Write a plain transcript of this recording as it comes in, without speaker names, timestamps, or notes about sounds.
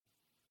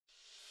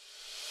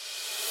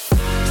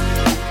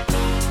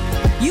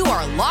You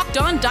are Locked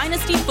On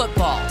Dynasty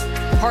Football,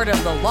 part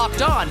of the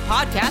Locked On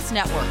Podcast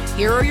Network.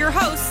 Here are your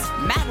hosts,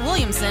 Matt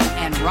Williamson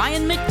and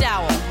Ryan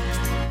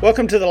McDowell.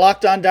 Welcome to the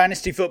Locked On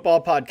Dynasty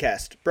Football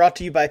Podcast, brought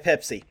to you by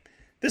Pepsi.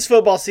 This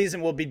football season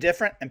will be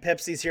different, and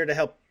Pepsi's here to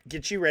help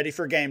get you ready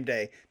for game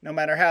day, no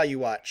matter how you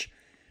watch.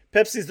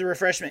 Pepsi's the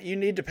refreshment you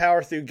need to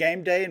power through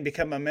game day and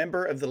become a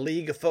member of the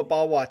League of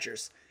Football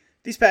Watchers.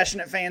 These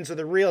passionate fans are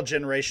the real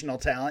generational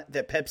talent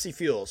that Pepsi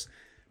fuels.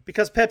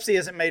 Because Pepsi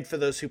isn't made for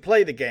those who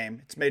play the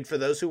game, it's made for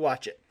those who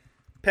watch it.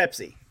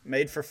 Pepsi,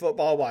 made for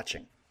football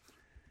watching.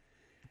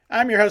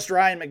 I'm your host,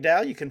 Ryan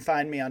McDowell. You can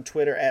find me on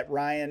Twitter at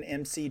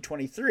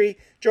RyanMC23.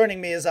 Joining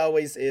me, as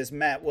always, is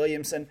Matt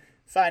Williamson.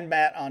 Find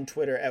Matt on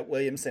Twitter at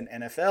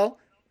WilliamsonNFL.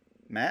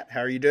 Matt, how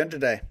are you doing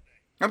today?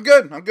 I'm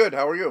good.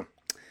 How are you?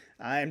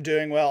 I am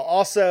doing well.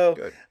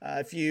 Also,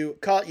 if you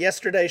caught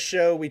yesterday's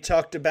show, we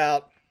talked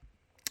about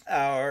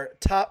our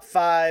top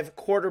 5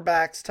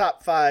 quarterbacks,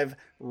 top 5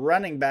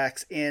 running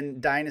backs in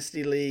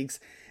dynasty leagues.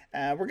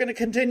 We're going to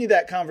continue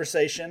that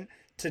conversation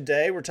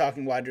today. We're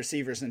talking wide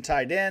receivers and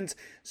tight ends.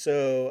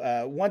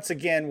 So once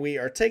again, we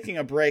are taking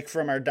a break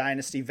from our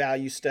dynasty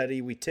value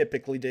study we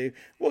typically do.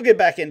 We'll get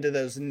back into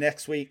those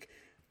next week.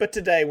 But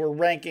today we're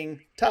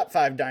ranking top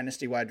 5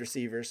 dynasty wide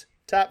receivers,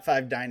 top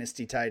 5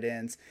 dynasty tight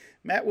ends.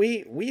 Matt,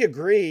 we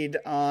agreed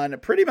on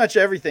pretty much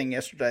everything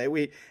yesterday.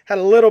 We had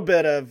a little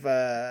bit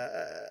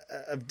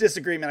of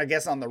disagreement, I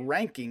guess, on the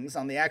rankings,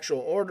 on the actual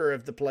order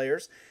of the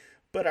players.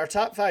 But our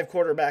top 5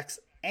 quarterbacks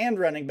and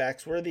running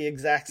backs were the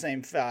exact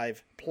same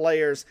 5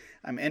 players.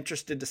 I'm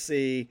interested to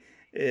see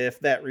if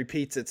that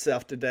repeats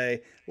itself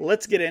today.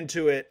 Let's get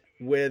into it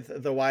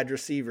with the wide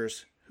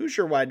receivers. Who's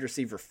your wide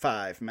receiver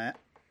 5, Matt?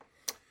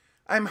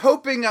 I'm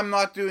hoping I'm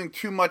not doing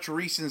too much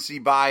recency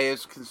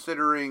bias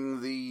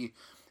considering the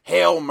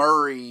Hail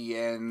Murray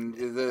and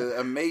the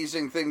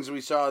amazing things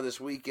we saw this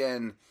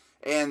weekend,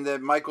 and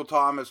that Michael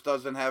Thomas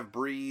doesn't have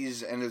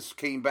Breeze and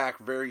came back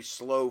very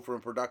slow from a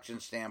production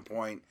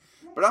standpoint.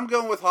 But I'm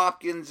going with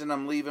Hopkins, and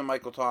I'm leaving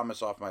Michael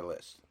Thomas off my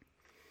list.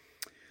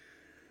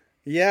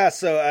 Yeah,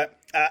 so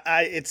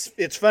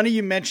it's funny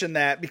you mentioned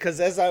that,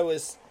 because as I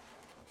was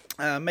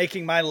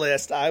making my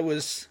list, I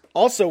was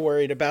also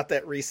worried about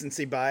that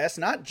recency bias,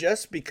 not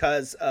just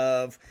because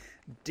of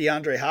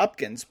DeAndre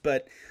Hopkins,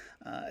 but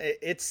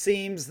it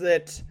seems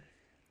that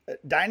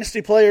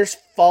dynasty players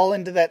fall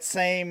into that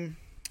same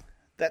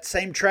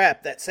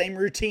trap, that same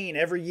routine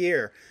every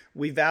year.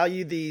 We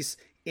value these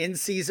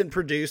in-season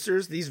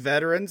producers, these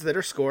veterans that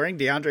are scoring.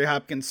 DeAndre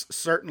Hopkins,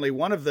 certainly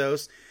one of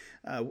those.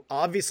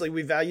 Obviously,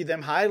 we value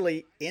them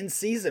highly in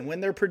season when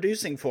they're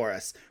producing for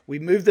us. We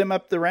move them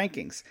up the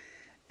rankings.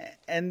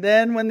 And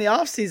then when the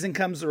offseason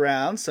comes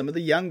around, some of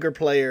the younger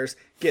players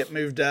get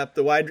moved up.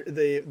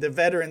 The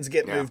veterans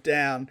get moved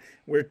down.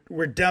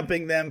 We're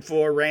dumping them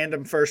for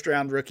random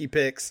first-round rookie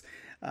picks.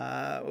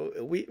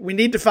 We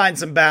need to find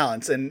some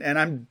balance, and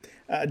I'm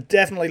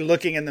definitely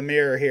looking in the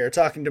mirror here,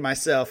 talking to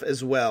myself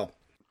as well.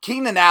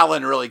 Keenan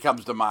Allen really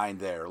comes to mind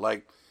there.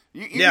 Like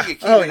you can get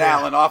Keenan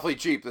Allen awfully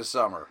cheap this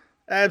summer.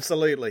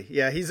 Absolutely,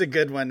 yeah, he's a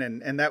good one,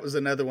 and that was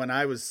another one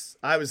I was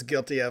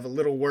guilty of, a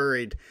little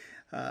worried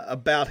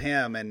about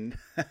him, and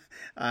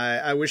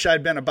I wish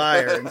I'd been a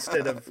buyer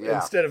instead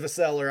of a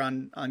seller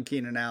on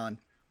Keenan Allen.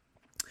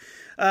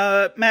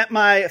 Matt,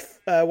 my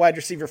wide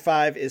receiver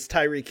 5 is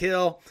Tyreek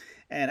Hill,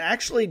 and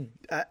actually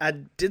I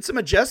did some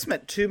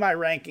adjustment to my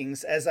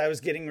rankings as I was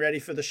getting ready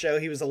for the show.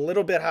 He was a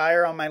little bit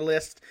higher on my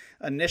list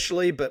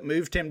initially, but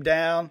moved him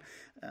down.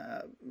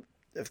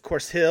 Of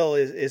course, Hill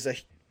is a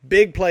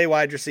big play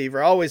wide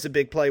receiver, always a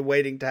big play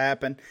waiting to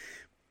happen.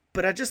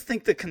 But I just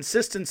think the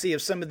consistency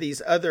of some of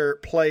these other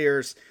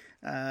players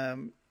are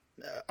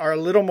a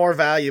little more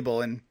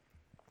valuable. And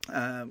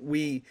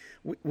we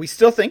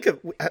still think of,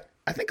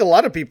 I think a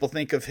lot of people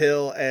think of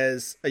Hill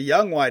as a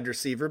young wide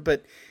receiver,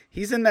 but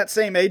he's in that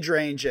same age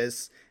range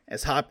as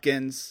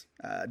Hopkins,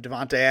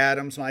 Devontae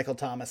Adams, Michael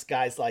Thomas,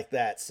 guys like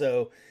that.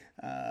 So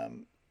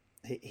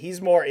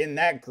he's more in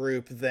that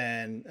group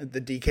than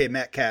the DK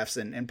Metcalfs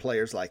and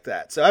players like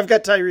that. So I've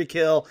got Tyreek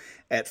Hill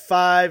at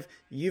 5.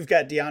 You've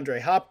got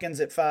DeAndre Hopkins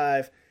at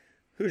 5.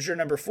 Who's your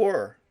number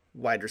 4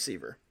 wide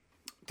receiver?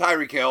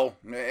 Tyreek Hill.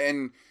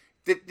 And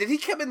did he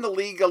come in the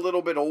league a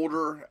little bit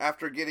older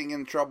after getting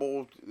in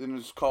trouble in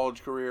his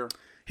college career?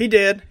 He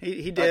did.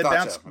 He did.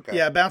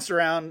 Bounced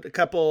around a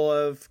couple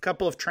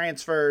of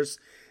transfers.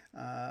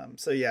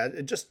 So yeah,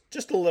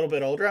 just a little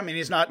bit older. I mean,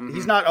 he's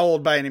not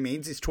old by any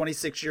means. He's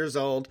 26 years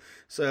old.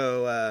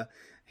 So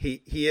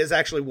he is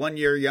actually 1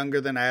 year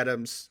younger than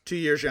Adams, 2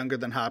 years younger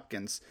than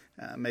Hopkins.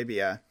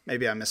 Maybe I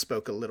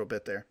misspoke a little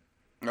bit there.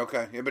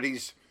 Okay, yeah, but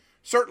he's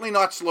certainly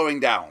not slowing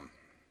down.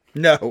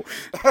 No,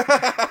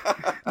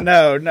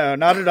 no,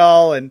 not at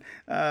all. And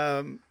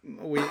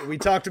we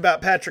talked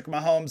about Patrick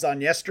Mahomes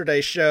on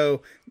yesterday's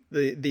show,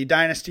 the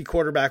dynasty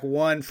quarterback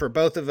 1 for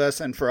both of us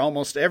and for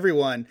almost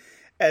everyone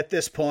at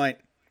this point.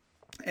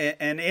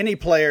 And any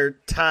player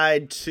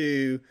tied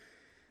to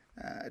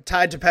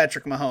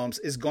Patrick Mahomes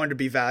is going to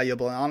be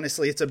valuable. And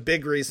honestly, it's a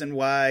big reason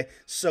why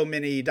so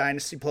many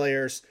dynasty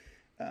players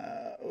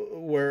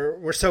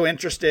we're so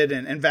interested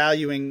in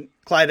valuing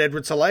Clyde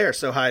Edwards-Helaire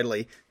so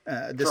highly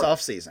this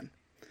offseason.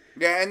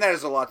 Yeah, and that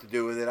has a lot to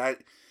do with it.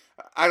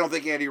 I don't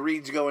think Andy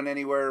Reid's going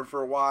anywhere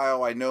for a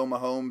while. I know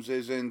Mahomes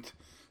isn't.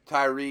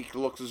 Tyreek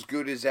looks as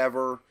good as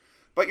ever.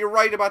 But you're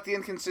right about the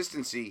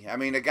inconsistency. I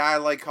mean, a guy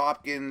like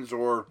Hopkins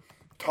or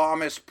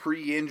Thomas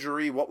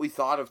pre-injury, what we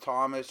thought of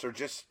Thomas, are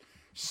just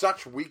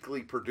such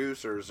weekly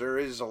producers. There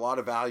is a lot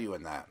of value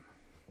in that.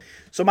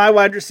 So my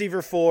wide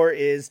receiver 4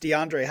 is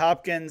DeAndre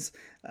Hopkins.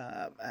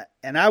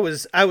 And I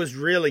was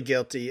really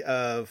guilty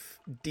of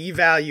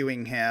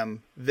devaluing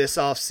him this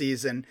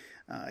offseason.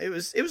 It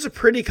was a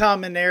pretty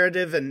common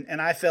narrative,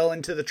 and I fell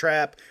into the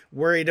trap,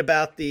 worried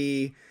about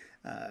the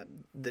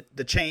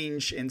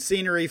change in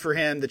scenery for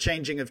him, the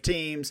changing of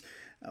teams,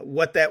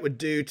 what that would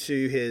do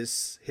to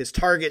his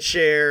target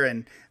share,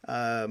 and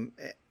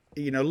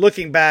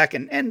looking back,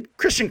 and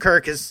Christian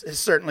Kirk has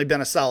certainly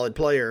been a solid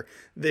player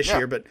this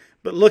year, but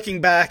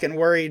looking back and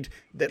worried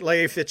that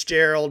Larry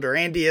Fitzgerald or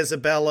Andy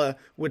Isabella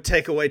would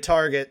take away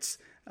targets,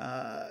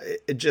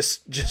 it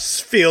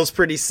just feels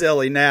pretty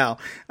silly now.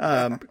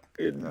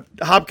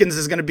 Hopkins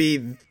is going to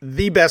be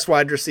the best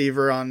wide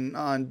receiver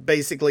on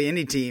basically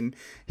any team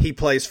he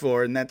plays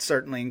for, and that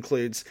certainly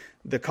includes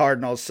the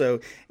Cardinals. So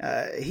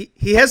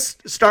he has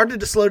started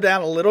to slow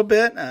down a little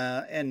bit,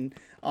 and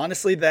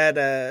honestly,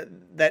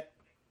 that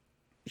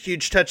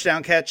huge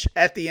touchdown catch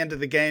at the end of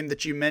the game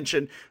that you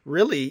mentioned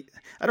really,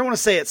 I don't want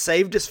to say it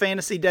saved his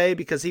fantasy day,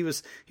 because he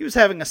was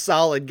having a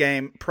solid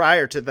game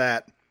prior to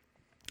that,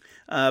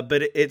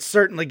 but it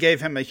certainly gave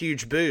him a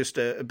huge boost,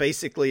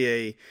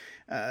 basically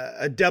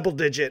a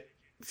double-digit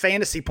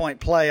fantasy point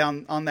play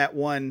on that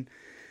one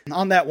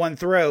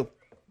throw.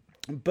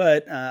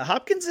 But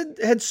Hopkins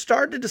had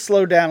started to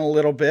slow down a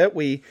little bit.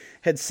 We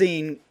had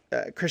seen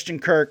Christian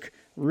Kirk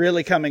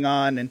really coming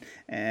on,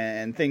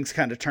 and things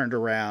kind of turned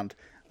around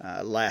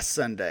last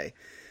Sunday.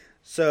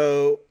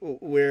 So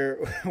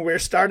we're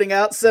starting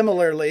out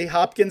similarly.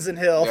 Hopkins and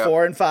Hill,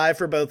 4 and 5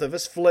 for both of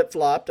us,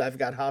 flip-flopped. I've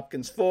got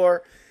Hopkins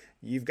 4,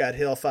 you've got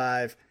Hill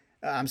 5.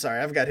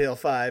 I've got Hill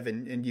 5,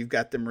 and you've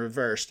got them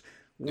reversed.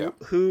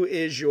 Yep. Who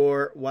is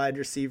your wide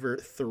receiver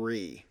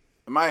 3?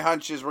 My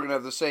hunch is we're going to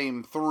have the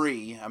same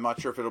 3. I'm not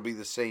sure if it'll be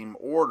the same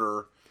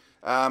order.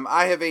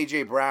 I have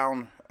A.J.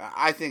 Brown.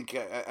 I think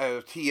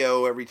a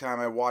T.O. every time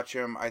I watch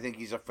him. I think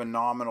he's a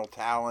phenomenal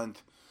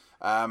talent.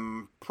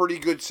 Pretty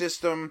good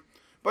system.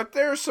 But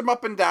there's some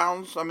up and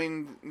downs. I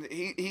mean,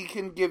 he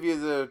can give you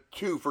the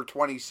 2 for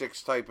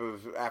 26 type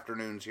of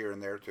afternoons here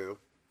and there, too.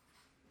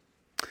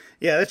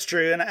 Yeah, that's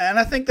true, and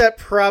I think that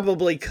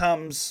probably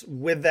comes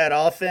with that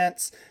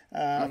offense.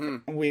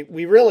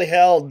 We really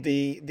held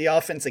the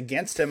offense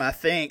against him, I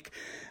think,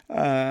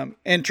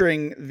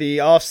 entering the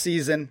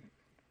offseason,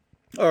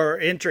 or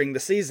entering the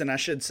season, I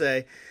should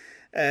say,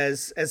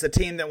 as a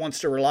team that wants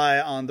to rely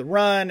on the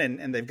run,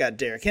 and they've got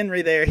Derrick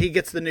Henry there. He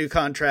gets the new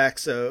contract,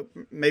 so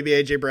maybe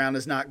A.J. Brown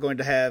is not going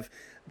to have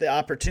the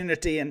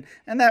opportunity, and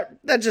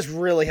that just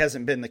really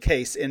hasn't been the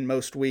case in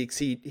most weeks.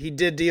 He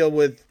did deal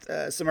with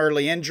some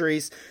early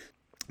injuries.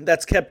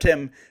 That's kept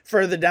him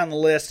further down the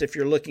list if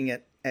you're looking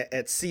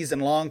at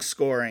season-long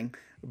scoring.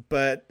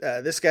 But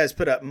this guy's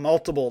put up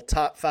multiple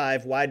top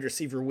 5 wide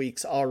receiver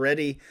weeks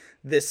already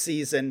this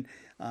season.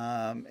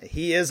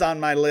 He is on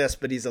my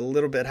list, but he's a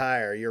little bit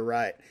higher. You're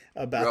right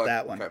about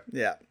that one. Okay.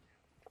 Yeah.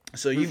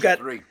 So you've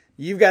got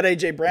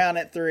A.J. Brown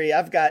at 3.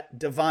 I've got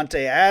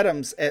Davante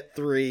Adams at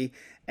 3.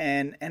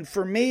 And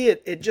for me,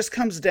 it just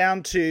comes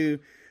down to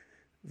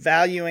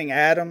valuing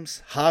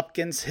Adams,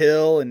 Hopkins,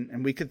 Hill,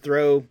 and we could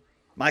throw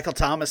Michael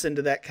Thomas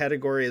into that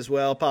category as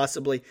well,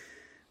 possibly.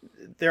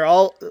 They're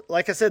all,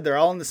 like I said, they're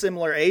all in the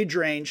similar age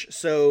range,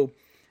 so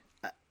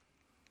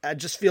I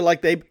just feel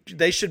like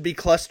they should be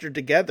clustered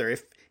together.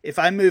 If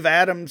I move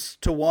Adams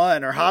to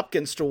 1 or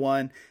Hopkins to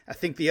 1, I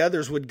think the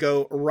others would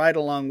go right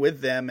along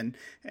with them.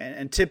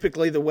 And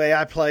typically the way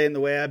I play and the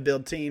way I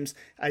build teams,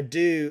 I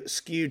do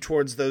skew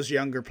towards those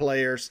younger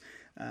players.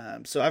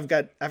 So I've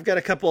got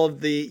a couple of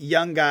the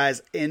young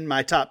guys in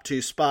my top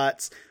 2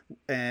 spots,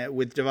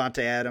 with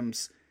Davante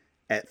Adams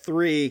at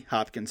 3,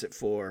 Hopkins at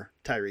 4,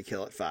 Tyreek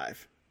Hill at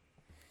 5.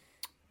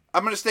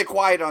 I'm going to stay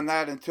quiet on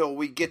that until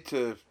we get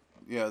to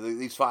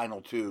these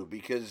final 2,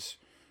 because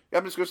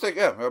I'm just going to stay.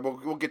 Yeah,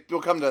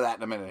 we'll come to that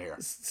in a minute here.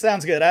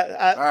 Sounds good.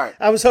 All right.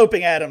 I was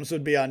hoping Adams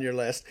would be on your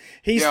list.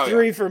 He's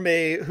 3 for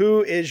me.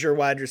 Who is your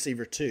wide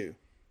receiver 2?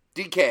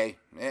 DK,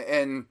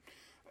 and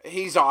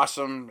he's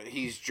awesome.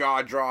 He's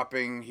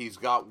jaw-dropping. He's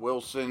got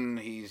Wilson.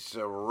 He's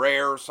a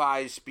rare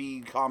size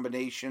speed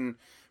combination,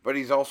 but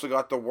he's also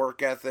got the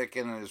work ethic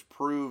and has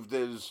proved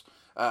as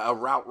a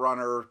route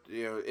runner,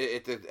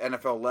 at the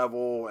NFL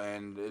level,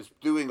 and is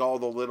doing all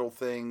the little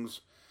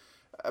things.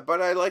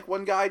 But I like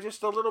one guy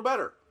just a little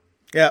better.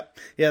 Yeah,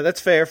 that's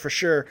fair for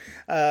sure.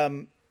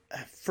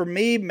 For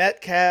me,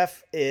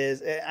 Metcalf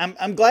is.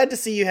 I'm glad to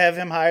see you have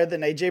him higher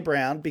than A.J.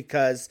 Brown,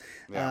 because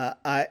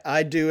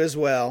I do as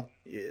well.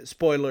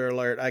 Spoiler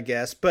alert, I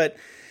guess. But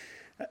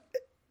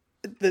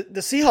the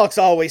Seahawks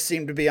always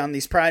seem to be on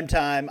these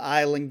primetime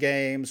island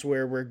games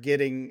where we're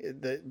getting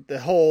the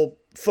whole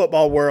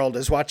football world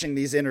is watching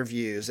these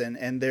interviews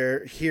and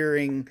they're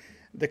hearing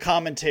the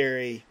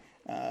commentary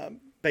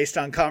based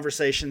on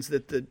conversations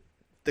that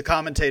the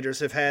commentators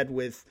have had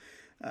with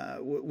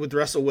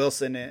Russell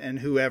Wilson and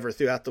whoever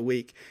throughout the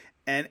week.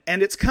 And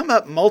it's come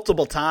up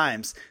multiple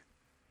times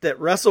that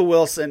Russell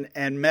Wilson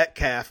and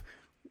Metcalf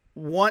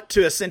want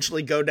to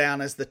essentially go down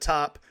as the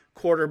top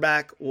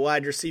quarterback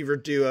wide receiver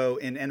duo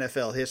in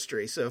NFL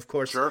history. So of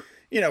course, sure.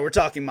 We're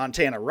talking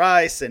Montana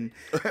Rice and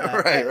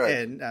right.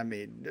 And I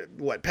mean,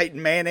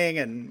 Peyton Manning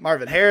and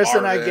Marvin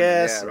Harrison, I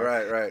guess. Yeah,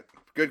 right.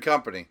 Good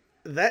company.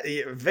 That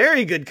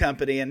very good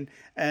company, and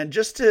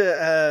just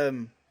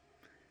to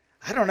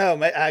I don't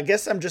know. I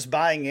guess I'm just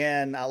buying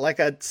in.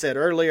 Like I said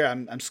earlier,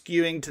 I'm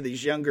skewing to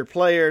these younger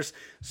players,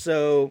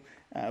 so.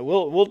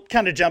 We'll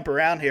kind of jump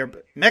around here,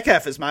 but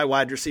Metcalf is my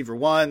wide receiver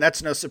one.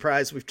 That's no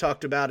surprise. We've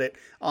talked about it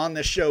on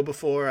this show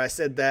before. I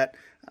said that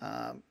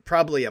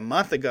probably a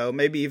month ago,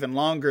 maybe even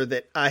longer,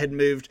 that I had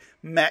moved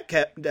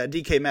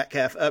DK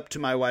Metcalf up to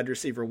my wide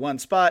receiver one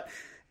spot,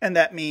 and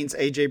that means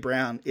A.J.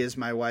 Brown is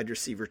my wide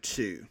receiver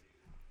two.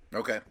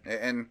 Okay,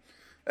 and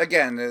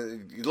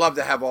again, you'd love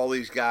to have all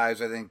these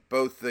guys. I think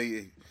both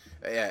the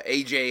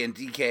A.J. and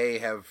DK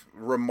have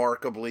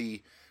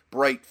remarkably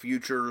bright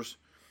futures.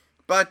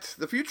 But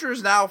the future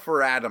is now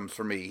for Adams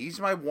for me. He's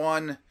my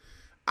one.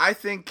 I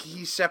think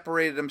he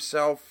separated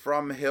himself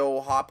from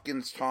Hill,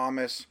 Hopkins,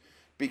 Thomas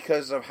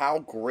because of how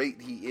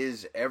great he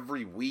is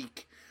every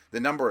week, the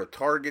number of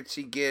targets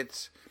he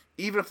gets.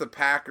 Even if the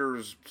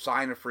Packers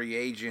sign a free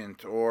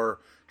agent or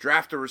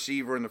draft a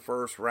receiver in the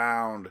first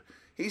round,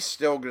 he's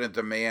still going to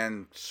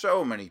demand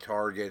so many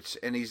targets,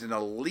 and he's an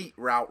elite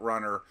route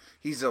runner.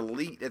 He's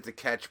elite at the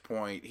catch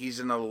point.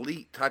 He's an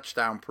elite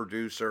touchdown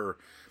producer.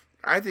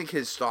 I think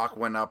his stock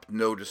went up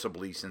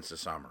noticeably since the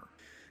summer.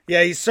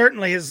 Yeah, he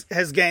certainly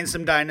has gained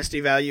some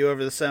dynasty value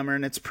over the summer,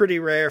 and it's pretty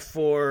rare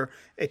for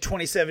a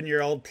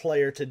 27-year-old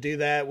player to do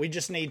that. We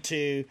just need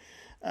to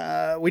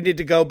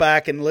go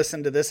back and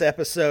listen to this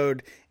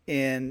episode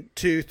in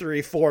 2,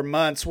 3, 4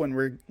 months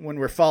when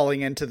we're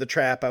falling into the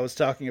trap I was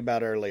talking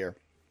about earlier.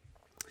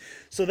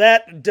 So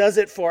that does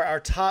it for our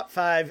top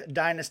 5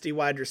 dynasty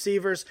wide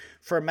receivers.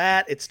 For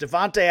Matt, it's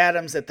Davante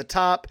Adams at the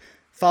top,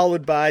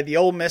 followed by the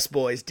Ole Miss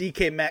boys,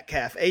 DK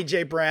Metcalf,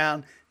 A.J.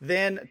 Brown,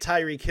 then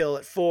Tyreek Hill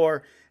at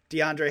 4,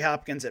 DeAndre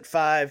Hopkins at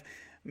 5.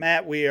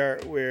 Matt,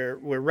 we're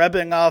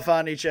rubbing off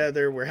on each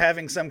other. We're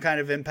having some kind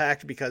of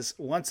impact because,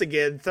 once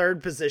again,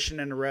 third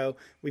position in a row,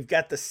 we've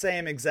got the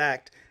same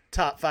exact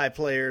top 5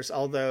 players,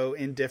 although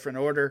in different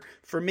order.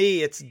 For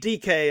me, it's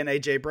DK and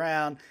A.J.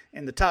 Brown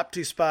in the top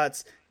 2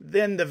 spots,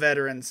 then the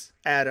veterans,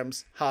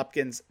 Adams,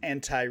 Hopkins,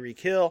 and Tyreek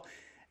Hill.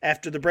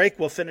 After the break,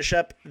 we'll finish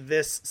up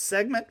this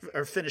segment,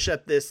 or finish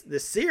up this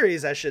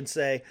series, I should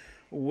say,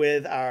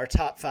 with our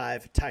top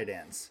 5 tight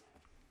ends.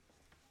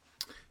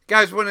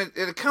 Guys, when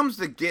it comes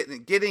to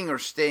getting or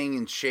staying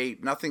in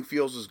shape, nothing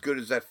feels as good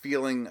as that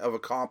feeling of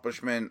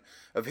accomplishment,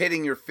 of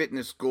hitting your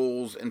fitness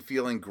goals and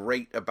feeling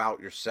great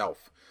about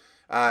yourself.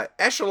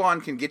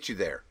 Echelon can get you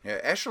there.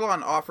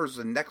 Echelon offers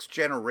the next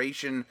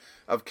generation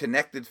of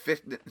connected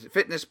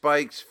fitness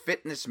bikes,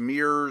 fitness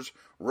mirrors,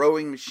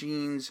 rowing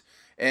machines,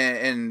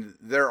 and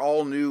their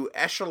all-new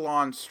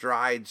Echelon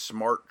Stride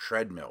Smart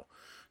Treadmill.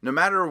 No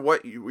matter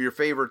what your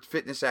favorite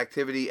fitness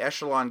activity,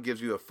 Echelon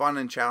gives you a fun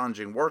and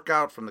challenging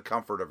workout from the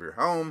comfort of your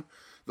home.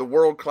 The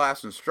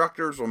world-class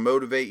instructors will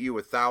motivate you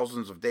with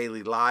thousands of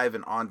daily live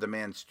and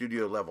on-demand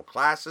studio-level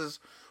classes,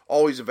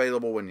 always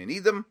available when you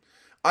need them.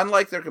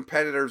 Unlike their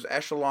competitors,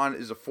 Echelon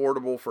is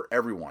affordable for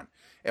everyone,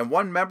 and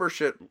one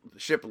membership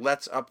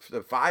lets up to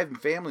 5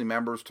 family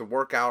members to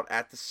work out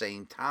at the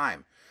same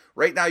time.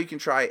 Right now, you can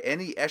try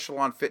any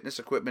Echelon fitness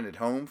equipment at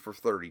home for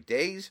 30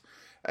 days.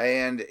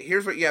 And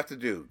here's what you have to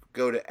do.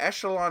 Go to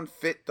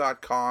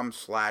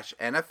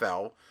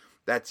echelonfit.com/NFL.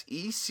 That's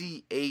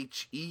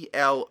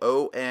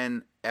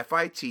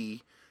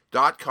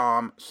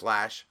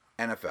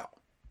ECHELONFIT.com/NFL.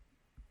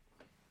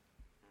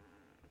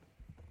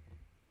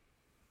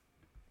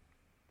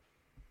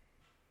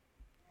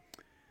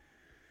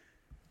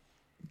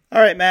 All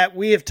right, Matt,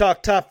 we have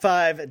talked top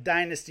 5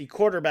 dynasty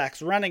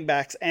quarterbacks, running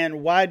backs,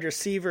 and wide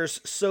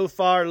receivers so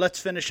far. Let's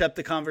finish up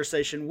the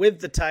conversation with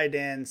the tight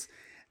ends,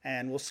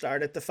 and we'll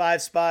start at the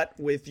 5 spot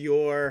with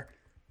your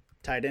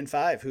tight end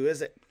 5. Who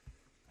is it?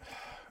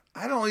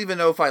 I don't even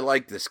know if I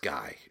like this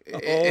guy. Oh,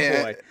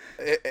 boy.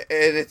 And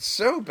it's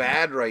so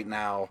bad right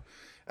now.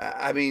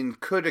 I mean,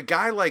 could a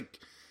guy like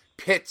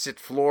Pitts at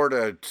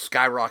Florida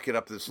skyrocket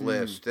up this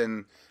list?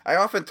 And I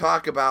often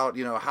talk about,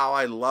 how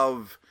I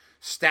love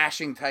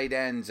stashing tight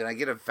ends, and I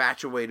get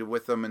infatuated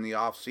with them in the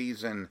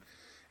offseason,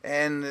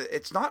 and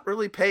it's not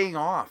really paying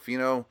off.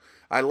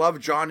 I love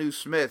Jonnu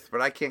Smith, but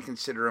I can't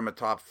consider him a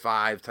top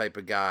 5 type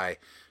of guy.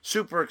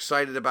 Super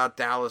excited about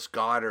Dallas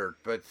Goedert,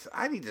 but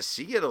I need to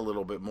see it a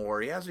little bit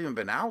more. He hasn't even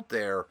been out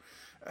there.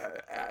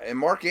 And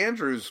Mark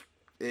Andrews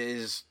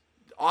is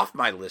off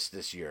my list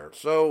this year.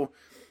 So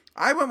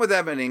I went with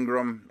Evan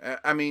Ingram.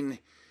 I mean,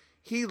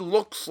 He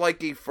looks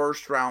like a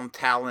first-round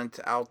talent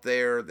out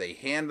there. They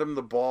hand him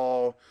the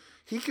ball.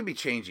 He could be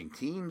changing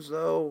teams,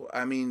 though.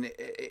 I mean,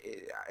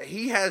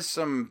 he has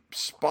some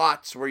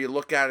spots where you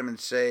look at him and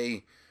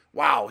say,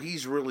 wow,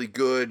 he's really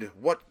good.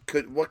 What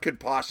could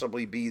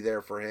possibly be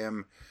there for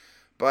him?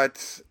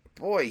 But,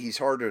 boy, he's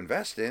hard to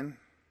invest in.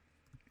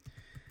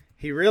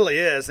 He really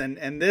is,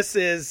 and this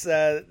is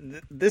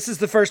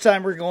the first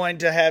time we're going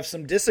to have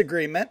some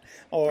disagreement,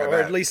 or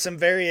at least some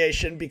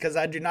variation, because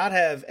I do not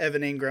have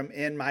Evan Ingram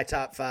in my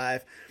top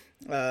 5.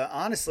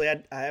 Honestly,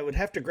 I would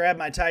have to grab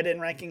my tight end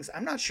rankings.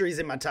 I'm not sure he's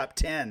in my top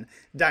 10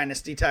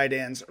 dynasty tight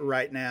ends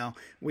right now.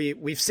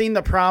 We've seen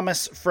the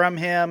promise from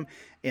him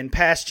in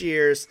past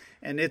years,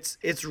 and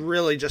it's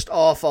really just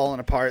all fallen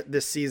apart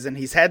this season.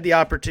 He's had the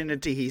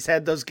opportunity. He's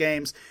had those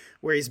games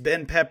where he's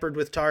been peppered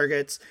with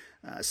targets.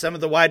 Some of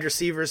the wide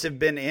receivers have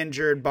been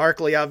injured.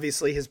 Barkley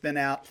obviously has been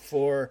out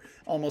for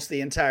almost the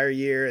entire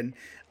year, and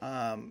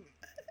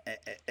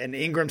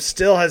Ingram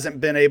still hasn't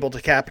been able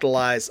to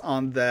capitalize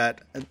on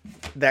that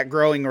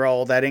growing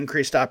role, that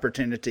increased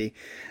opportunity.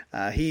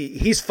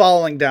 He's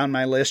falling down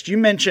my list. You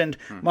mentioned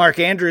Mark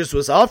Andrews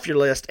was off your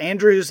list.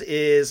 Andrews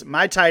is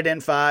my tight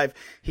end 5.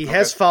 He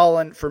has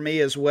fallen for me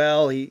as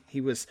well.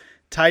 He was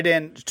tight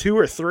end 2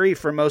 or 3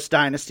 for most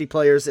dynasty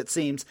players, it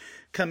seems,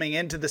 coming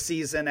into the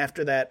season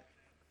after that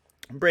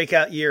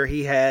breakout year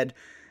he had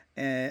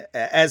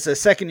as a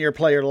second-year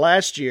player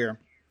last year.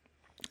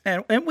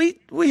 And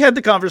we had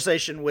the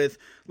conversation with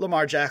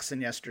Lamar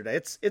Jackson yesterday.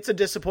 It's a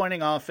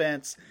disappointing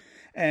offense,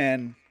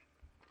 and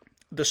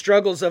the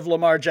struggles of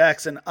Lamar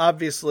Jackson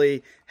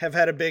obviously have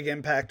had a big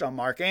impact on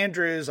Mark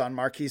Andrews, on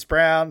Marquise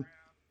Brown,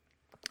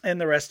 and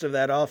the rest of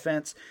that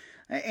offense.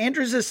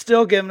 Andrews has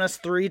still given us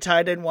 3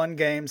 tight end 1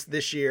 games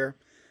this year.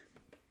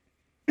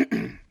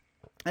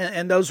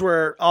 And those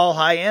were all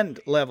high-end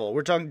level.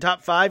 We're talking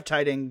top 5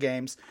 tight end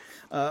games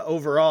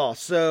overall.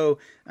 So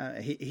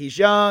he's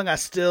young. I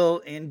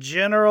still, in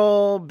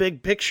general,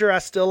 big picture, I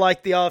still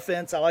like the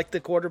offense. I like the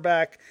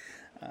quarterback.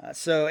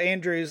 So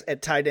Andrews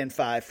at tight end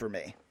 5 for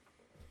me.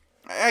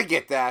 I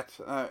get that.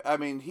 I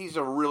mean, he's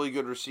a really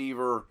good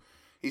receiver.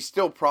 He's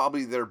still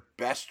probably their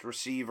best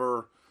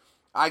receiver.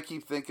 I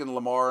keep thinking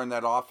Lamar and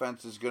that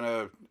offense is going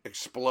to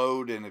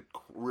explode, and it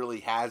really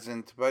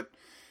hasn't. But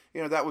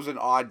that was an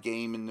odd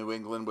game in New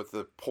England with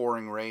the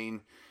pouring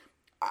rain.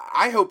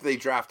 I hope they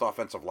draft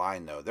offensive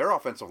line, though. Their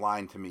offensive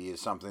line, to me,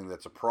 is something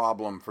that's a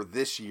problem for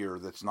this year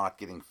that's not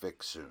getting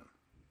fixed soon.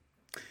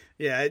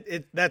 Yeah,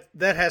 that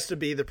has to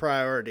be the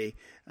priority.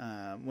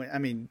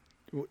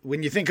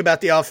 When you think about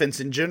the offense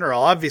in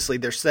general, obviously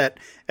they're set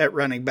at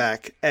running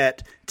back,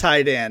 at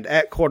tight end,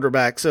 at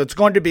quarterback. So it's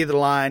going to be the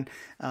line,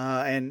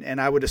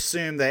 and I would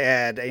assume they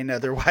add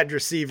another wide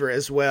receiver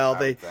as well.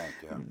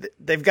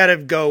 They've got to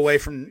go away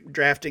from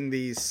drafting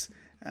these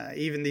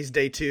even these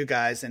day 2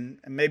 guys, and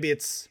maybe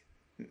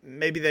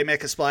they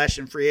make a splash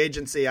in free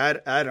agency.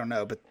 I don't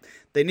know, but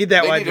they need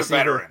that wide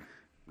receiver.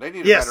 They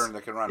need a veteran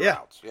that can run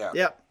routes.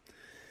 Yeah.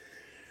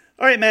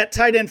 All right, Matt,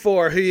 tight end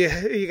 4. Who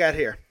you got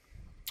here?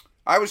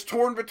 I was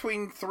torn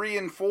between 3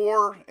 and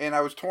 4, and I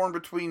was torn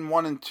between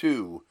 1 and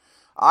 2.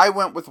 I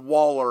went with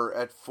Waller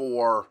at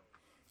 4.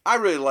 I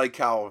really like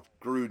how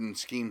Gruden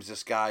schemes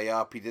this guy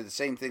up. He did the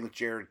same thing with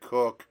Jared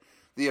Cook.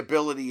 The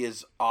ability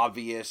is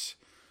obvious.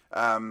 It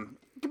can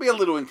be a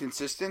little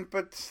inconsistent,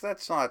 but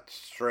that's not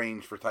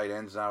strange for tight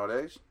ends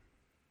nowadays.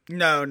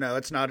 No,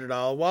 it's not at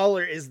all.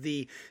 Waller is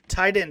the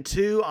tight end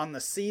 2 on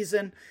the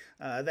season.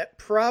 That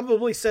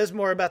probably says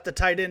more about the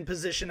tight end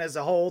position as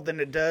a whole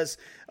than it does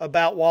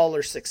about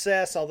Waller's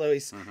success, although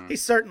he's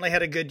certainly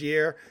had a good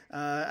year.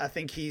 I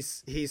think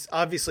he's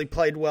obviously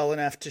played well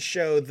enough to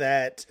show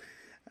that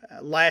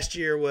last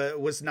year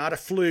was not a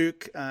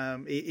fluke,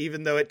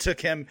 even though it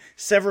took him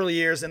several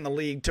years in the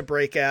league to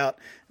break out.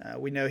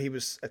 We know he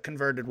was a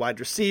converted wide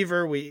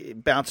receiver. We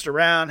bounced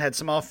around, had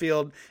some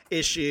off-field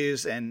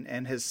issues,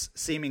 and has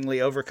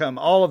seemingly overcome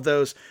all of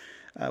those,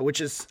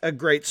 which is a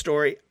great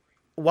story.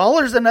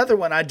 Waller's another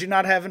one I do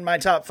not have in my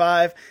top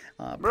 5.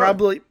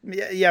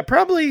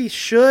 Probably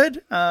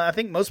should. I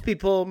think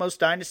most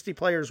dynasty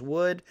players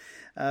would.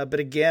 But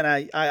again,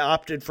 I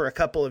opted for a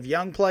couple of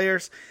young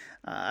players.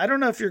 I don't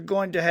know if you're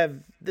going to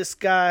have this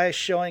guy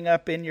showing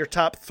up in your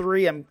top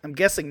 3. I'm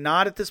guessing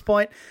not at this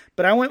point.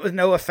 But I went with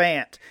Noah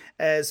Fant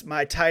as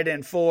my tight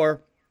end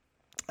 4.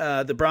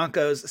 The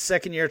Broncos'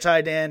 second-year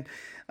tight end.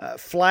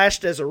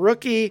 Flashed as a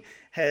rookie.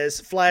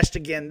 Has flashed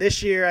again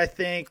this year, I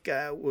think.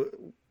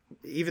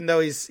 Even though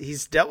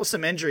he's dealt with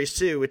some injuries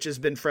too, which has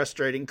been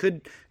frustrating,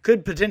 could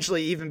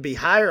potentially even be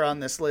higher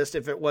on this list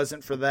if it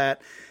wasn't for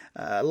that.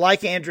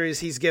 Like Andrews,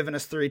 he's given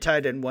us 3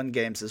 tight end 1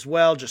 games as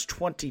well, just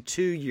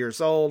 22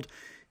 years old.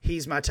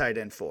 He's my tight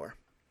end 4.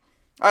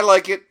 I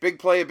like it. Big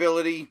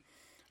playability.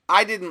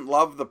 I didn't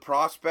love the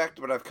prospect,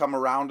 but I've come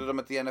around to him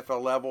at the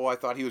NFL level. I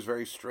thought he was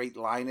very straight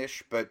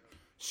line-ish, but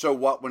so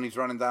what when he's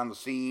running down the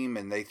seam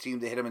and they seem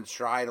to hit him in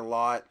stride a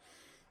lot.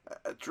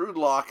 Drew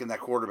Lock in that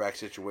quarterback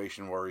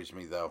situation worries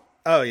me, though.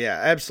 Oh yeah,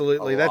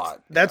 absolutely.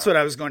 That's what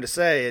I was going to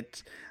say.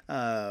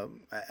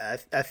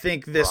 I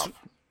think this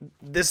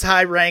this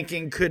high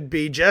ranking could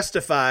be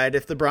justified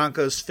if the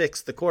Broncos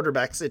fix the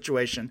quarterback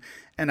situation,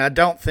 and I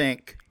don't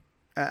think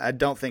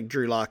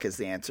Drew Lock is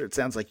the answer. It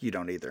sounds like you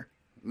don't either.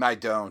 I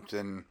don't,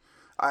 and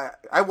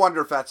I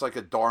wonder if that's like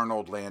a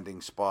Darnold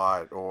landing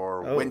spot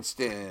or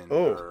Winston.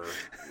 Or,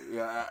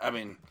 I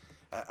mean,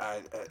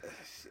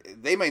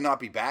 they may not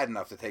be bad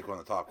enough to take one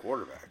of the top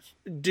quarterbacks.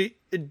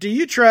 Do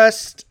you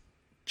trust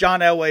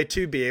John Elway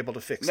to be able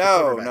to fix the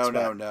quarterback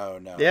spot?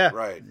 No. Yeah,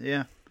 right.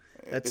 Yeah.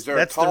 Is there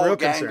a tall,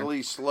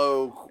 gangly,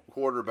 slow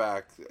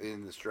quarterback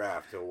in this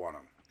draft who'll want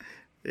him?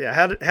 Yeah,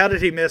 how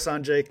did he miss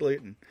on Jake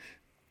Luton?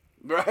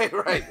 Right.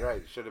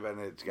 Should have been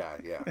his guy,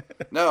 yeah.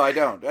 No, I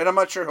don't. And I'm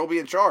not sure he'll be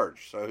in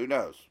charge, so who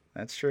knows?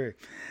 That's true.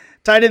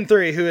 Tight end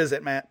 3, who is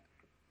it, Matt?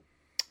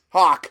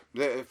 Hawk,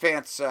 the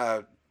Fant's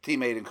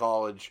teammate in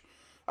college.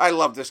 I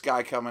love this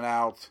guy coming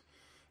out.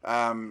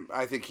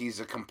 I think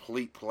he's a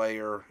complete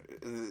player.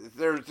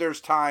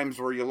 There's times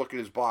where you look at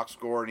his box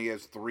score and he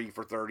has 3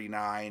 for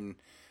 39,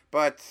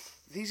 but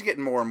he's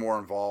getting more and more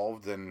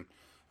involved, and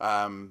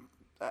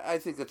I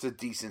think that's a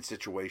decent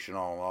situation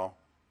all in all.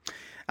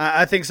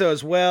 I think so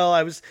as well.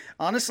 I was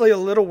honestly a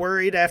little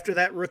worried after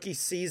that rookie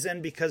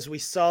season because we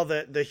saw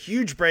the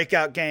huge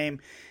breakout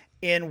game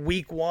in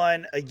week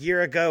 1 a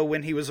year ago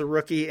when he was a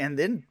rookie, and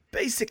then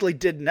basically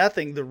did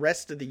nothing the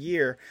rest of the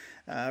year.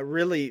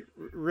 Really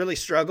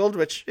struggled,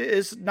 which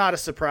is not a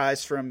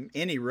surprise from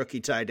any rookie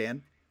tight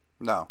end.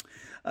 No.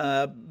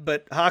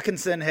 But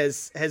Hawkinson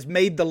has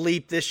made the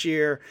leap this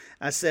year.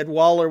 I said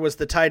Waller was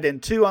the tight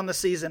end 2 on the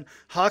season.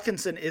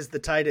 Hawkinson is the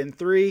tight end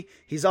 3.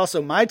 He's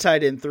also my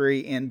tight end 3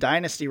 in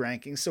dynasty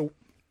rankings. So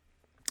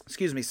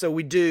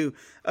we do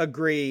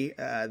agree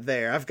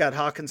there. I've got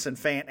Hawkinson,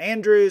 Fant,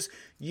 Andrews.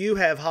 You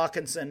have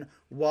Hawkinson,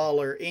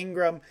 Waller,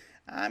 Ingram.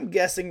 I'm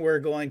guessing we're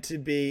going to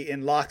be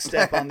in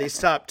lockstep on these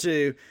top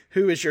 2.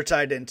 Who is your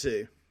tight end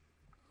 2?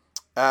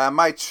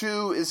 My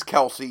 2 is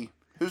Kelce,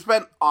 who's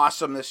been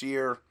awesome this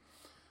year.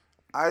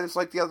 I just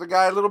like the other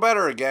guy a little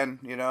better again.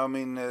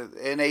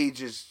 And age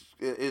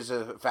is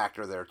a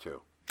factor there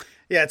too.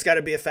 Yeah, it's got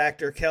to be a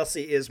factor.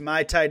 Kelce is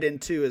my tight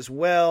end 2 as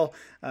well.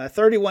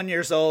 31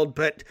 years old,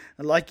 but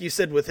like you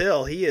said with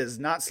Hill, he is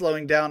not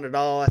slowing down at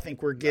all. I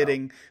think we're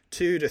getting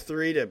 2 to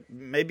 3 to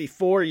maybe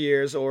 4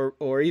 years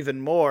or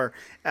even more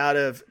out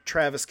of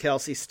Travis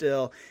Kelce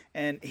still.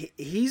 And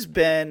he's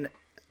been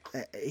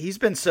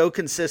so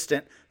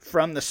consistent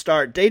from the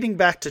start, dating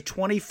back to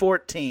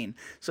 2014.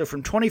 So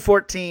from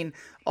 2014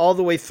 all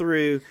the way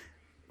through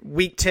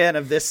week 10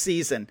 of this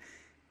season,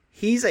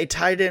 he's a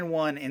tight end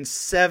 1 in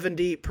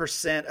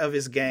 70% of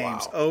his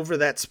games over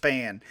that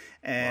span.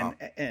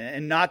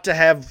 And not to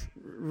have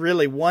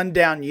really one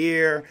down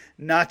year,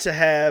 not to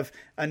have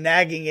a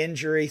nagging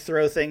injury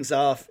throw things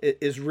off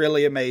is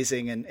really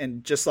amazing.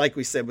 And just like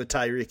we said with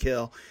Tyreek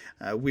Hill,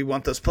 we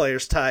want those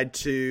players tied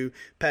to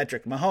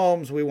Patrick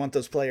Mahomes. We want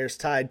those players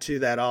tied to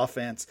that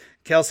offense.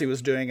 Kelce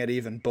was doing it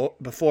even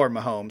before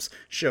Mahomes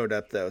showed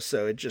up, though.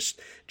 So it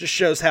just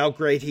shows how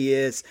great he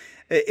is.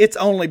 It's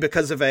only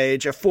because of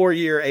age, a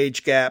 4-year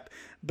age gap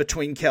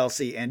between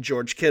Kelce and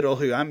George Kittle,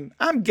 who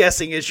I'm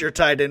guessing is your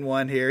tight end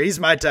 1 here. He's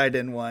my tight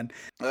end 1.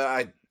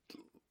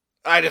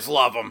 I just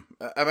love him.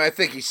 I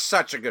think he's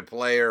such a good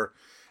player.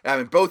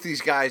 Both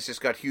these guys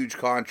just got huge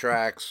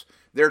contracts.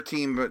 Their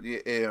team,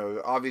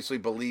 obviously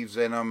believes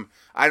in him.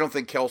 I don't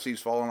think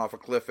Kelce's falling off a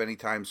cliff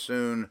anytime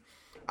soon.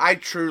 I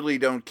truly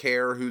don't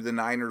care who the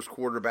Niners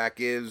quarterback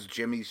is.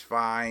 Jimmy's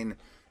fine.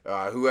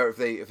 Whoever,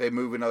 if they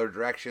move another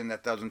direction,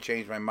 that doesn't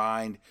change my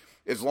mind.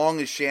 As long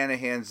as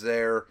Shanahan's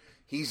there,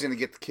 he's going to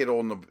get the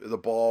Kittle the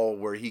ball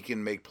where he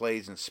can make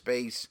plays in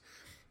space.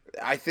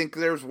 I think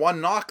there's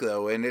one knock,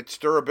 though, and it's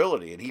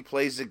durability, and he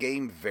plays the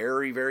game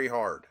very, very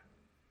hard.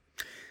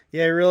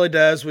 Yeah, he really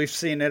does. We've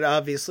seen it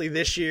obviously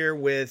this year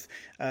with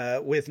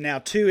now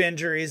 2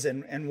 injuries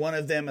and one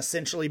of them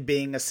essentially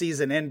being a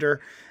season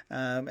ender.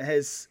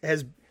 Has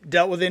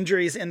dealt with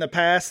injuries in the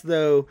past,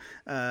 though.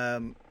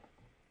 Has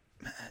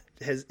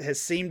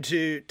seemed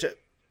to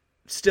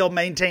still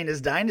maintain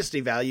his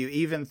dynasty value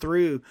even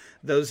through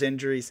those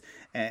injuries,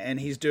 and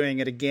he's doing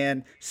it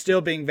again.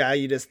 Still being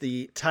valued as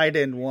the tight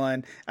end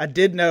 1. I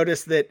did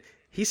notice that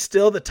he's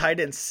still the tight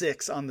end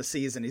 6 on the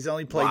season. He's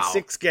only played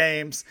 6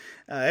 games.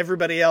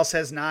 Everybody else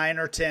has 9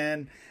 or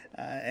 10,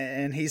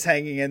 and he's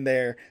hanging in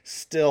there,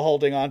 still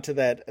holding on to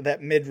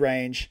that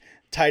mid-range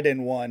tight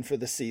end 1 for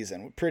the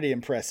season. Pretty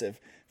impressive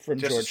from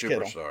George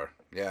Kittle. Superstar.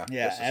 Yeah,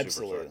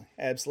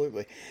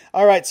 absolutely.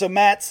 All right, so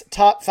Matt's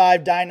top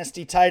 5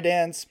 dynasty tight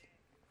ends: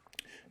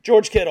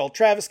 George Kittle,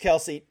 Travis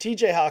Kelce,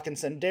 T.J.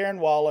 Hawkinson, Darren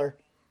Waller,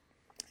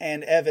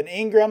 and Evan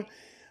Ingram.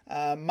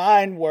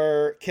 Mine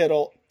were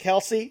Kittle,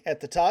 Kelce at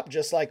the top,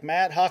 just like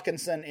Matt.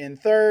 Hawkinson in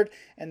 3rd,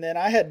 and then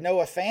I had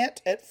Noah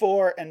Fant at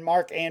 4 and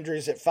Mark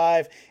Andrews at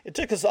 5. It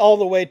took us all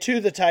the way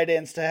to the tight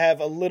ends to have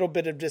a little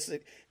bit of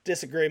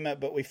disagreement,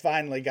 but we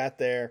finally got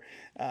there.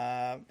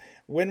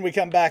 When we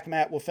come back,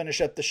 Matt, we'll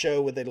finish up the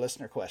show with a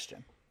listener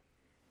question.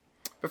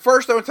 But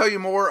first, I want to tell you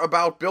more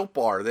about Built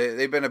Bar.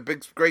 They've been a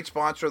great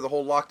sponsor of the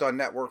whole Locked On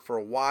Network for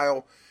a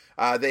while.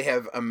 They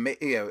have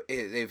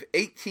they have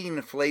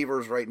 18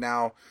 flavors right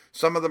now.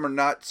 Some of them are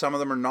nut, some of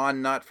them are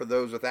non-nut for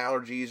those with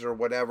allergies or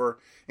whatever,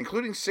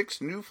 including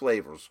 6 new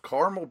flavors: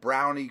 caramel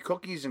brownie,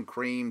 cookies and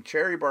cream,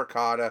 cherry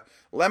barcata,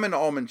 lemon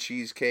almond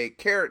cheesecake,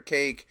 carrot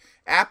cake,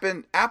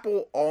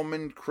 apple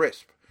almond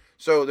crisp.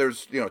 So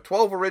there's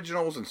 12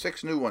 originals and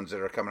 6 new ones that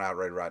are coming out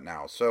right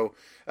now. So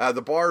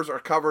the bars are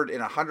covered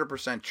in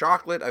 100%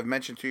 chocolate. I've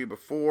mentioned to you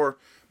before,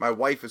 my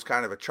wife is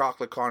kind of a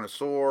chocolate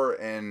connoisseur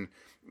and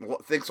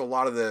thinks a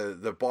lot of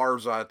the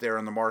bars out there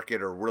in the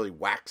market are really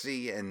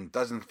waxy, and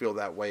doesn't feel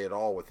that way at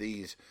all with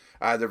these.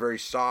 They're very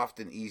soft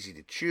and easy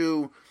to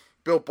chew.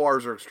 Built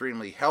bars are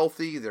extremely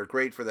healthy. They're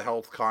great for the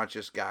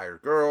health-conscious guy or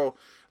girl.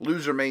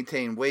 Lose or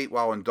maintain weight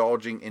while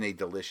indulging in a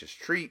delicious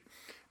treat.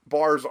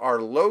 Bars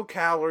are low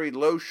calorie,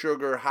 low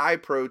sugar, high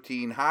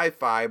protein, high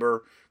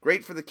fiber,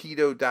 great for the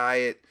keto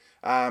diet.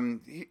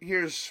 I'm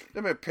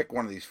going to pick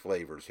one of these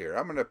flavors here.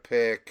 I'm going to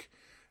pick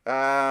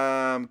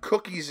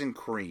cookies and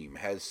cream.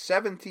 Has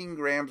 17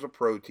 grams of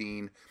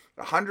protein,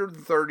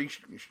 130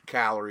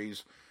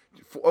 calories,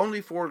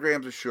 only 4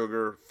 grams of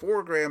sugar,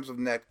 4 grams of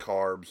net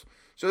carbs.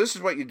 So this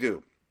is what you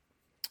do.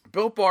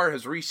 Built Bar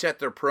has reset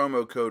their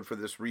promo code for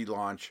this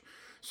relaunch,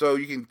 so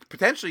you can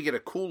potentially get a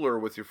cooler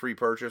with your free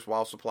purchase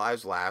while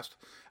supplies last.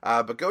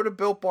 But go to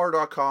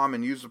BuiltBar.com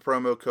and use the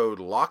promo code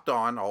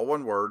LOCKEDON, all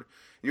one word.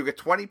 You'll get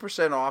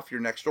 20% off your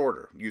next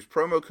order. Use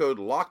promo code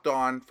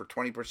LOCKEDON for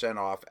 20%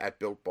 off at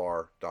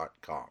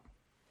BuiltBar.com.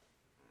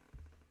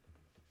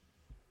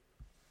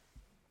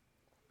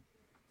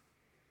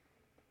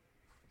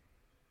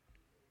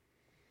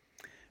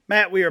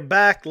 Matt, we are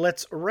back.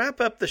 Let's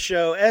wrap up the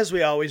show, as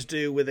we always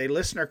do, with a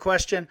listener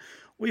question.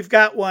 We've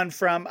got one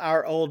from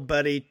our old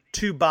buddy,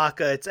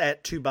 Tubaka. It's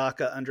at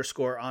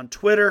Tubaka_ on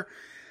Twitter.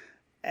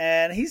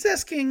 And he's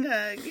asking,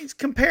 he's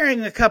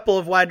comparing a couple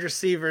of wide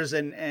receivers,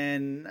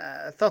 and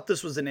I thought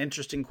this was an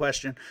interesting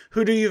question.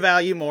 Who do you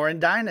value more in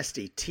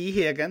Dynasty, T.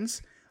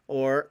 Higgins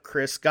or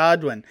Chris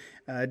Godwin?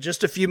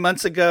 Just a few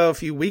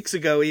weeks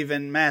ago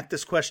even, Matt,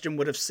 this question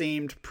would have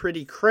seemed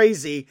pretty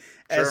crazy,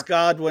 as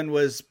Godwin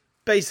was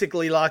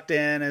basically locked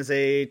in as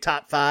a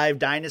top 5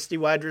 Dynasty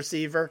wide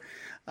receiver.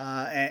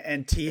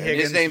 And T.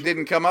 Higgins, his name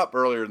didn't come up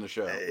earlier in the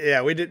show.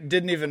 Yeah, we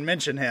didn't even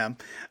mention him.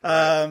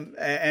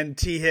 And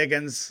T.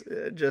 Higgins,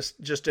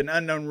 just an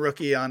unknown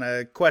rookie on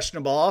a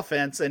questionable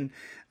offense. And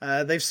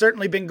they've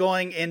certainly been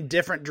going in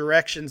different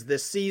directions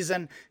this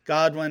season.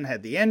 Godwin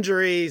had the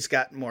injuries,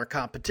 got more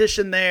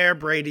competition there.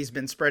 Brady's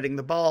been spreading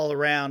the ball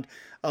around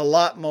a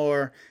lot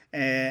more.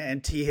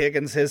 And T.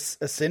 Higgins has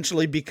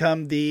essentially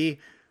become the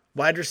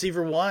wide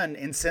receiver 1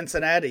 in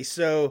Cincinnati.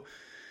 So,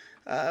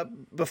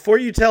 before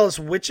you tell us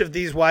which of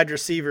these wide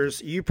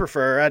receivers you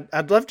prefer,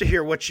 I'd love to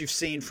hear what you've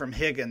seen from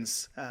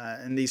Higgins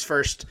in these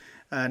first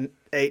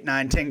 8,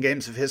 9, 10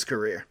 games of his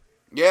career.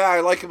 Yeah, I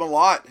like him a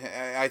lot.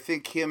 I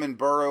think him and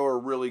Burrow are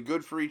really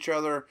good for each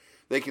other.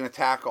 They can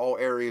attack all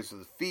areas of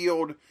the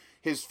field.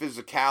 His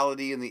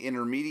physicality in the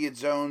intermediate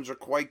zones are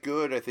quite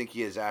good. I think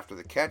he has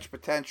after-the-catch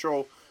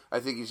potential. I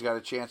think he's got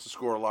a chance to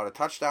score a lot of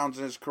touchdowns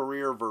in his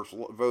career,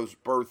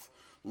 both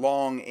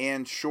long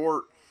and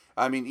short.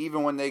 I mean,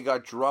 even when they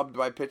got drubbed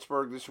by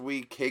Pittsburgh this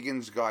week,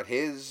 Higgins got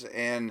his,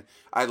 and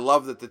I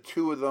love that the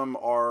two of them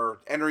are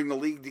entering the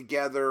league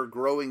together,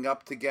 growing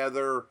up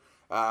together.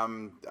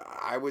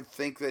 I would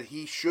think that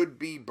he should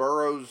be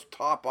Burrow's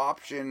top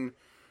option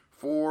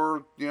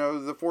for,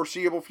 the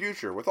foreseeable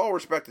future. With all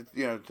respect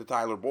to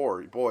Tyler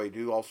Boyd,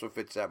 who also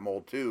fits that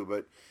mold too,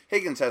 but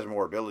Higgins has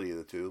more ability of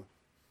the two.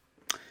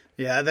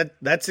 Yeah,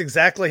 that's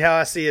exactly how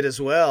I see it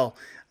as well.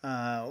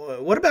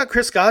 What about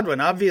Chris Godwin?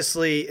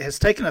 Obviously has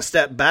taken a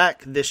step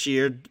back this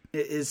year.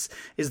 Is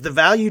the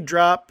value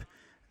drop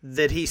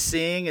that he's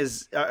seeing,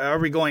 are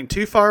we going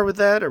too far with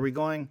that? Are we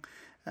going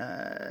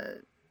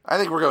I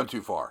think we're going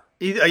too far.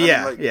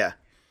 Yeah.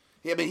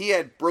 I mean, he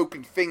had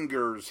broken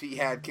fingers, he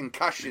had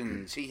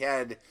concussions, he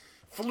had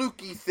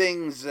fluky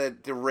things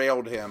that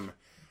derailed him.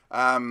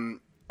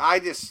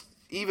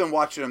 Even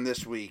watching him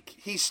this week,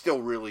 he's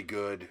still really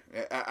good.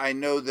 I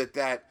know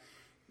that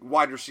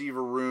wide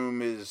receiver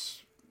room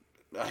is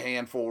a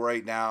handful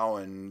right now,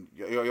 and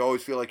you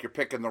always feel like you're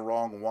picking the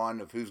wrong one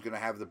of who's going to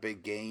have the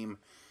big game.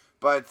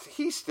 But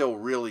he's still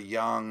really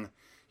young.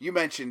 You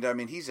mentioned,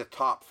 he's a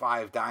top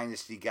 5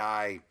 Dynasty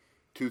guy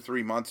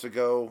 2-3 months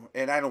ago,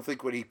 and I don't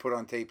think what he put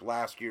on tape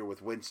last year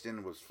with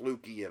Winston was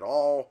fluky at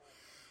all.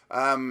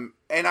 And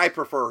I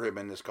prefer him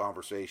in this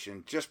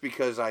conversation just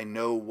because I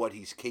know what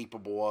he's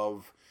capable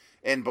of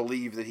and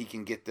believe that he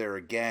can get there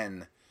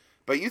again.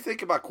 But you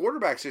think about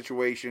quarterback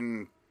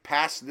situation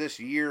past this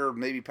year,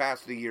 maybe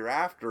past the year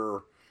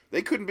after,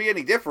 they couldn't be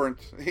any different.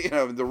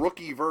 The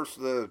rookie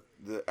versus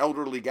the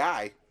elderly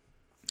guy.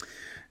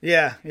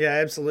 Yeah,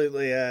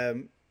 absolutely.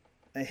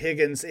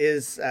 Higgins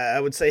is, I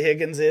would say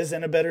Higgins is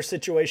in a better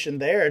situation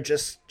there,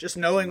 just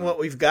knowing what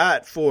we've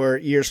got for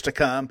years to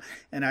come.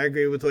 And I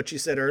agree with what you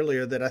said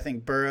earlier that I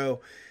think Burrow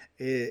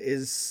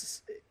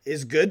is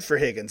good for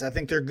Higgins. I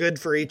think they're good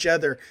for each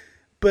other.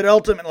 But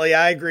ultimately,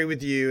 I agree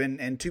with you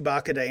and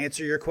Tubaka, to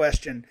answer your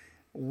question,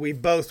 we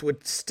both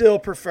would still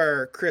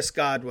prefer Chris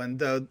Godwin,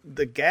 though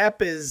the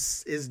gap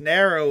is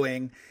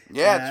narrowing.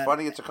 Yeah, it's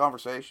funny. It's a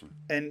conversation.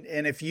 And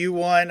if you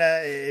want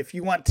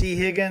T.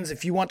 Higgins,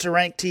 if you want to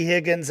rank T.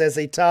 Higgins as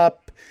a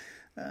top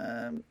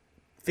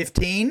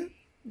 15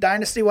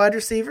 dynasty wide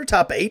receiver,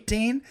 top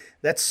 18,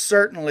 that's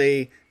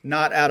certainly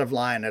not out of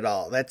line at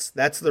all. That's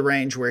the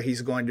range where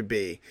he's going to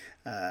be.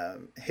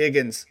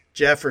 Higgins,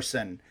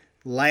 Jefferson,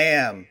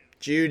 Lamb,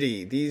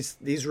 Judy,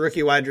 these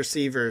rookie wide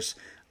receivers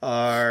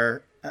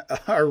are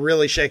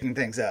really shaking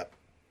things up.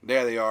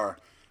 There they are.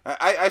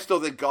 I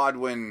still think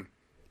Godwin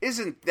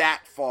isn't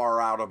that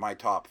far out of my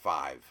top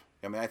 5.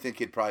 I mean, I think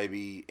he'd probably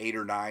be 8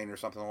 or 9 or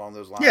something along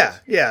those lines.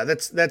 Yeah,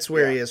 that's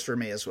where he is for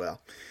me as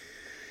well.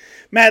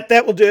 Matt,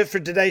 that will do it for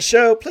today's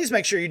show. Please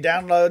make sure you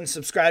download and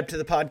subscribe to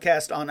the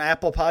podcast on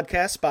Apple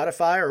Podcasts,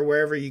 Spotify, or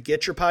wherever you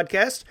get your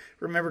podcast.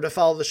 Remember to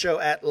follow the show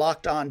at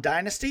Locked On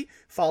Dynasty.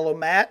 Follow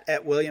Matt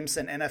at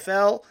Williamson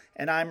NFL,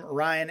 and I'm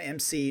Ryan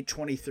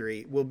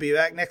MC23. We'll be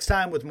back next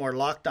time with more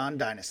Locked On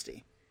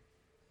Dynasty.